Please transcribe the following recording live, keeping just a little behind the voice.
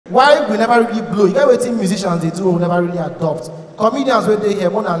why we never really blow? You get wetin musicians they do, we never really adopt. Comedians when they here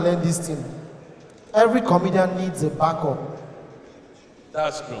wanna learn this thing. Every comedian needs a backup.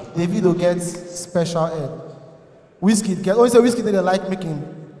 That's true. Davido gets special ed. Wizkid gets. Always say Wizkid they like making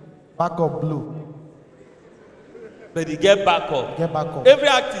backup blow. But he get backup. Get backup. Every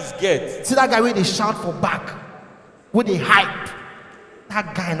artist gets. See that guy where they shout for back, where they hype.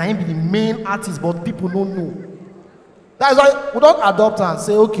 That guy now him be the main artist, but people don't know. That is why we don't adopt and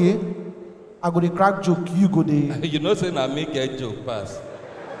say, okay, I go the crack joke, you go the. You know, say I make a joke pass.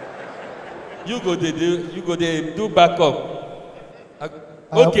 You go the do backup.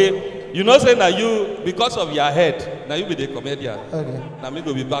 Okay, you know, say now you because of your head, now you be the comedian. Okay. Now me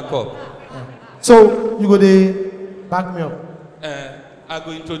go be backup. Yeah. So you go the back me up. I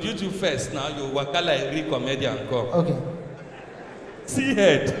go introduce you first. Now you work like a real comedian. Come. Okay. See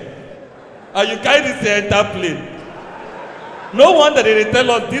head. And you carry this the entire plane. No wonder they tell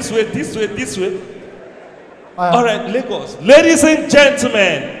us this way, this way, this way. All right, Lagos. Ladies and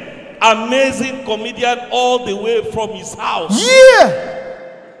gentlemen, amazing comedian all the way from his house. Yeah!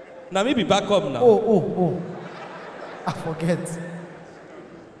 Now maybe back up now. Oh. I forget.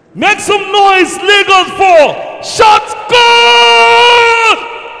 Make some noise, Lagos, for Shotgun!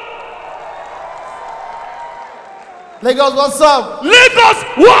 Lagos, what's up? Lagos,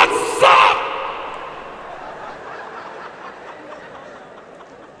 what's up?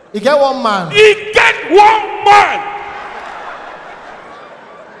 He get one man. He get one man.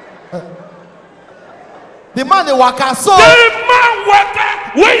 The man they waka so. The man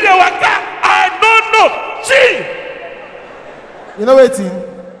waka. Where they waka? I don't know. Gee. You know what?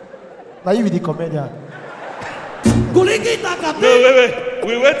 Now you be the comedian. No, wait.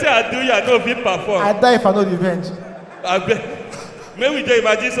 We wait till I do you. I know if you perform. I die if I know revenge. I bet. Maybe we just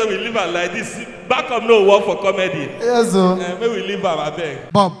imagine so we live am like this. Back up no work for comedy. Yes, sir. Maybe we live am, I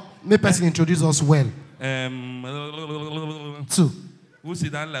beg. Bob, may person introduce us well. Two. Who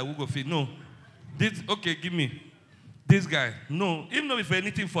sit down like who go fit? No. This okay, give me. This guy. No. Even though if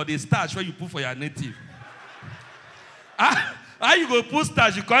anything for the starch where you put for your native. How you go put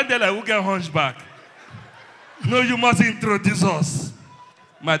starch? You can't tell like who get hunchback. No, you must introduce us.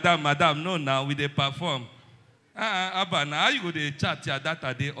 Madam, no, now we dey perform. Abba, now how you go to chat your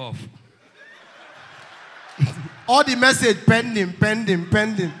data day off? All the message pending.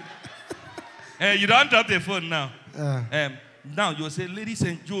 You don't drop the phone now. Now you say, ladies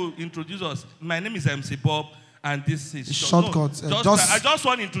and you introduce us. My name is MC Bob, and this is shortcut. No, I just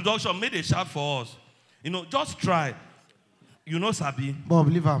want introduction. Make a shout for us. You know, just try. You know Sabi. Bob,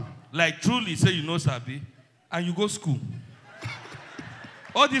 leave him. Like truly say you know Sabi, and you go school.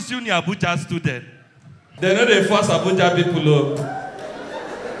 All these uni Abuja students, they know they force Abuja people up.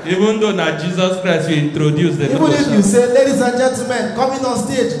 Even though not Jesus Christ will introduce them. Even if you say, ladies and gentlemen, coming on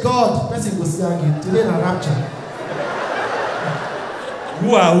stage, God, person will see again. Today na rapture.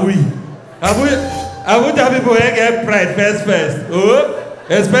 Who are we? Abuja people ain't get pride first. Oh,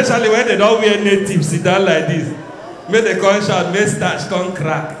 especially when they don't wear native, sit down like this. Make the gun shout, make starch, come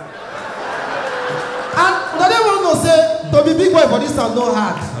crack. And they don't want to say, to be big boy for this town no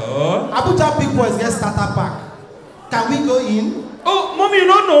hard. Oh. Abuja big boys get starter pack. Can we go in? Oh, mommy, you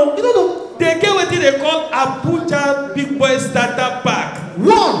don't know. You don't know. They get what they call Abuja big boy starter pack.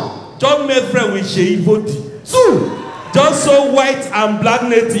 1. Just make friend with Sheyi Voti. 2. Just so white and black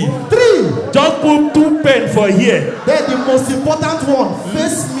native. 3. Just put 2 pen for here. Then the most important one,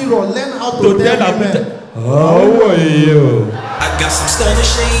 face mirror, learn how to tell Abuja. How are you? I got some stunning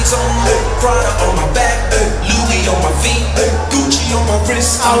shades on, Prada on my back, Louis on my feet, Gucci on my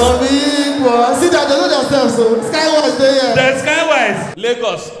wrist. I'm a big boy. See that they know themselves, so Skywise there. The Skywise.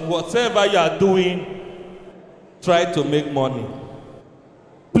 Lagos, whatever you are doing, try to make money.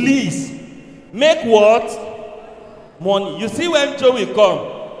 Please, make what? Money. You see when Joey come,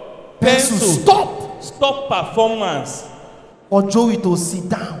 Pencil, stop performance. For Joey to sit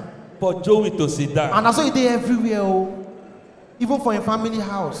down. For Joey to sit down. And that's why they everywhere, oh. Even for a family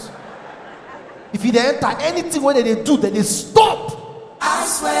house. If you enter anything when they do, then they stop. I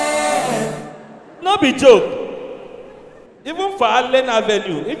swear. No be joke. Even for Allen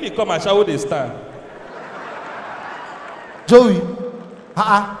Avenue, if you come and shower, they stand. Joey,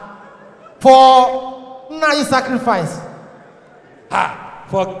 for now you sacrifice.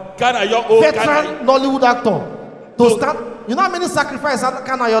 For Ghana, your own veteran Nollywood actor to stand. You know how many sacrifices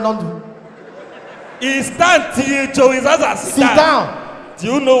Ghana you don't do? He stand till Joey Zaza sit down. Do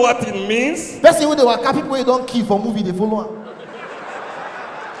you know what it means? Person when they were people you don't kill for movie they follow.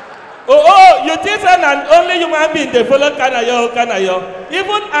 Oh, you think that only human being they follow Kanayo.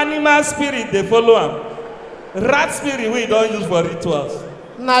 Even animal spirit they follow him. Rat spirit we don't use for rituals.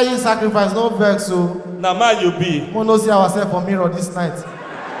 Now you sacrifice, no vex, so. Na man you be. We no see ourselves for mirror this night.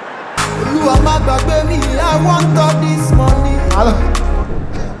 You are my baby, I want all this money. Hello.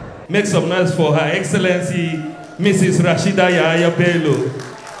 Make some noise for Her Excellency Mrs. Rashida Yahaya Bello.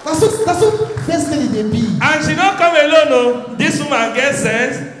 That's what first lady they be. And she don't come alone, no. This woman gets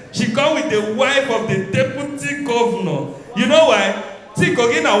sense. She come with the wife of the deputy governor. You know why? See,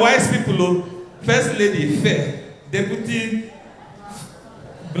 Kogin are wise people, oh. First lady fair, deputy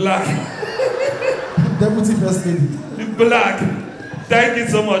black. Deputy first lady. Black. Thank you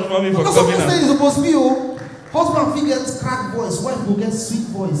so much, mommy, for coming out. That's supposed to be, oh. Husband will get crack voice, wife will get sweet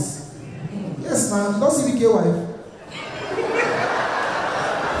voice. Yes, man. Don't see VK wife.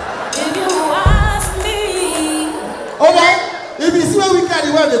 If you ask me. Okay. If you see where we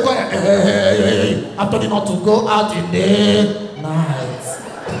carry where they go, hey. I told you not to go out in the night.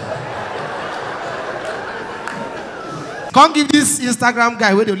 Can't give this Instagram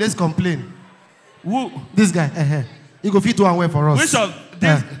guy where they always complain. Who? This guy. He go fit to and wear for us. Which of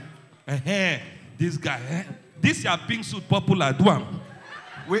this? This guy. This your pink suit popular. Do one.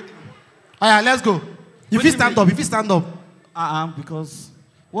 Wait. Alright, let's go. If you stand up, Because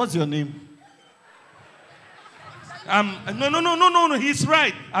what's your name? No. He's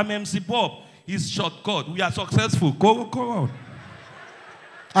right. I'm MC Bob. He's shortcut. We are successful. Go on.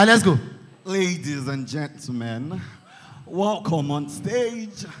 Alright, let's go. Ladies and gentlemen, welcome on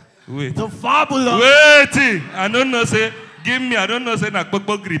stage. Wait. The fabulous. Wait. I don't know. Say, give me. I don't know. Say, na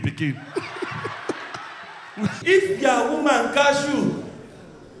kpokpo grip again. If your woman catch you,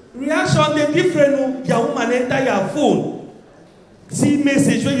 reaction dey different. Your woman enter your phone. See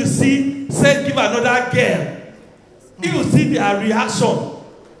message when you see, say give another girl. If you see their reaction,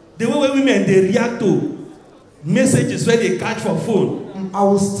 the way women they react to messages when they catch for phone. I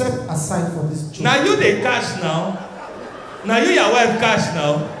will step aside for this joke. Now you they catch now. Now you your wife catch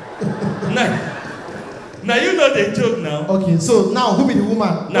now. now you know the joke now. Okay, so now who be the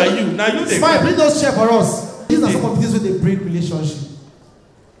woman? Now you they Smile, bring those chairs for us. These are some of the things where they break relationship.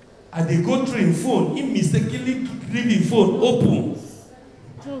 And they go through him phone. He mistakenly leave him phone open.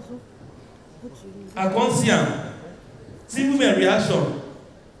 I can't see him. See women reaction.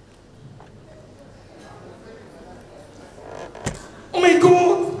 Oh my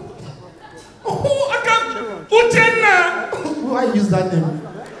God! Oh, I can't. Uchenna. Why use that name?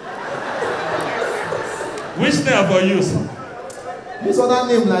 Which name have I used? Use other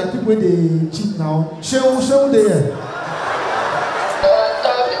name like people they cheat now. Show there.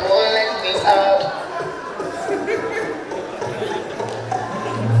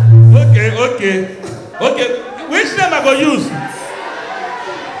 Okay. Which name I go use?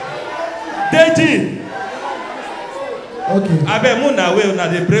 Deji. Okay. Abeg, Muna way una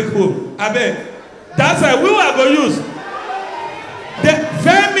dey break home. Abeg, that's why we are go use.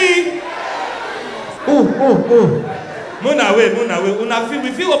 Femi. Oh. Muna way. Una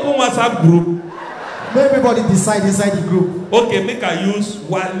we fit open WhatsApp group. Make everybody decide inside the group. Okay, make I use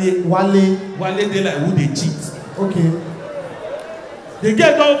Wale. Wale Dey like who dey cheat. Okay. The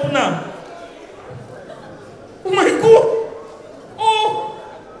girl don open am. Oh my God! Oh!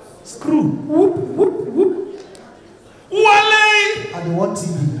 Screw. Whoop. Wale! I don't want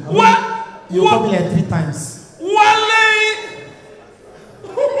TV. What? You call me like 3 times. Wale!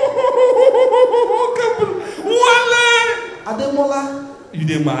 Wale! Ademola. You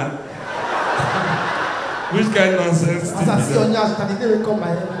dey mad? Which kind of nonsense? As I see on your can they come my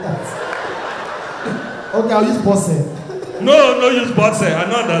head with that? Okay, I'll use Bosse. No use Botse. I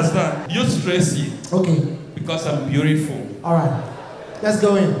don't understand. Use Tracy. Okay. Because I'm beautiful. Alright. Let's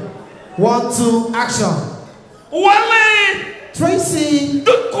go in. 1, 2, action. Wale! Tracy!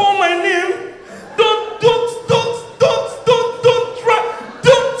 Don't call my name! Don't try!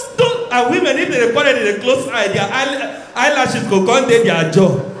 Don't! And women, if they record it in a close eye, their eyelashes go come to their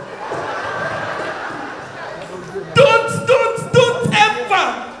jaw. Don't ever!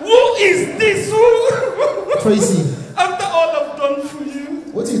 Who is this? Tracy. After all I've done for you.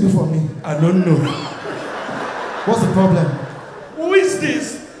 What do you do for me? I don't know. What's the problem? Who is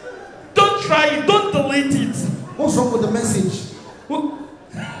this? Don't try it. Don't delete it. What's wrong with the message?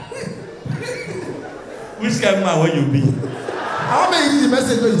 Which kind of man will you be? How many is the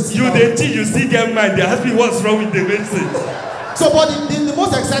message when you see You now? you see them man, they ask me what's wrong with the message. So, but the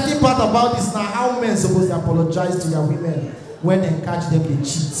most exciting part about this now, how men supposed to apologize to their women when they catch them, they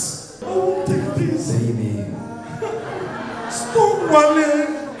cheat. Oh, take this. Baby. Stop, Wale.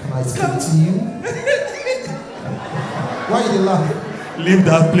 Can I speak to you? Why you dey laugh? Leave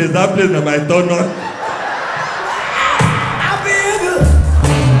that place. That place is my turn on.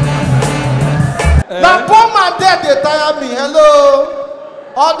 Now poor man there, they tire me. Hello.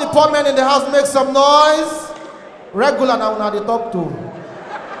 All the poor men in the house make some noise. Regular now they talk to.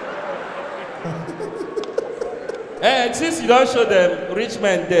 Since you don't show them, rich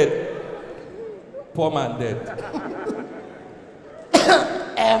man dead, poor man dead.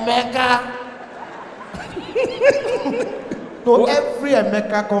 Emeka. No, every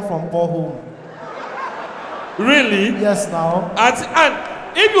Emeka come from poor home. Really? Yes, now.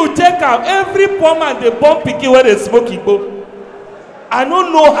 And if you take out every poor man, they born pikin where they smoke igbo. I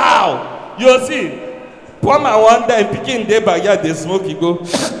don't know how. You see, poor man one day pikin dey backyard they smoke igbo.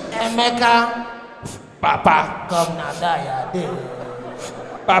 Emeka. Papa. Come na die dey.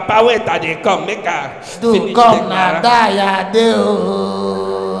 Papa wait till they come make her Do come na die dey.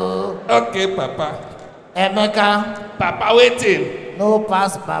 Okay, Papa. Emeka. Papa waiting. No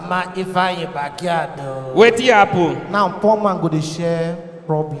pass mama if I in backyard though. Wetin happen? Now poor man go to share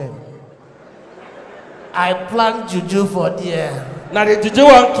problem. I plant juju for there. Now the juju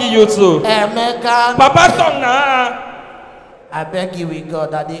won't kill you too. Emeka. Papa talk now. I beg you with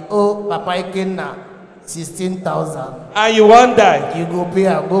God that they owe Papa Ikenna 16,000. And you won't die. You go pay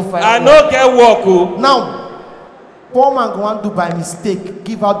and go find I work. no get work. Oh. Now, poor man go and do by mistake,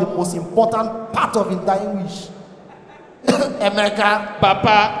 give out the most important part of his dying wish. Emeka.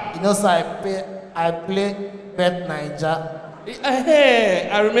 Papa. You know, so I play Bet Niger. Hey,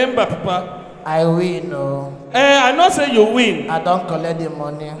 I remember, Papa. I win, oh. I know say you win. I don't collect the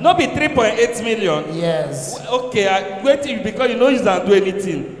money. No be 3.8 million. Yes. Okay, I wait because you know you don't do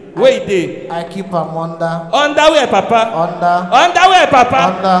anything. Where dey? I keep am under. Underwear, Papa. Under. Underwear,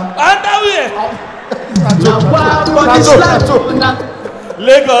 Papa. Underwear.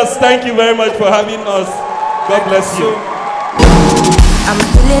 Lagos, thank you very much for having us. God bless you. I'm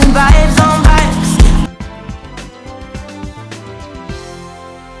feeling vibes on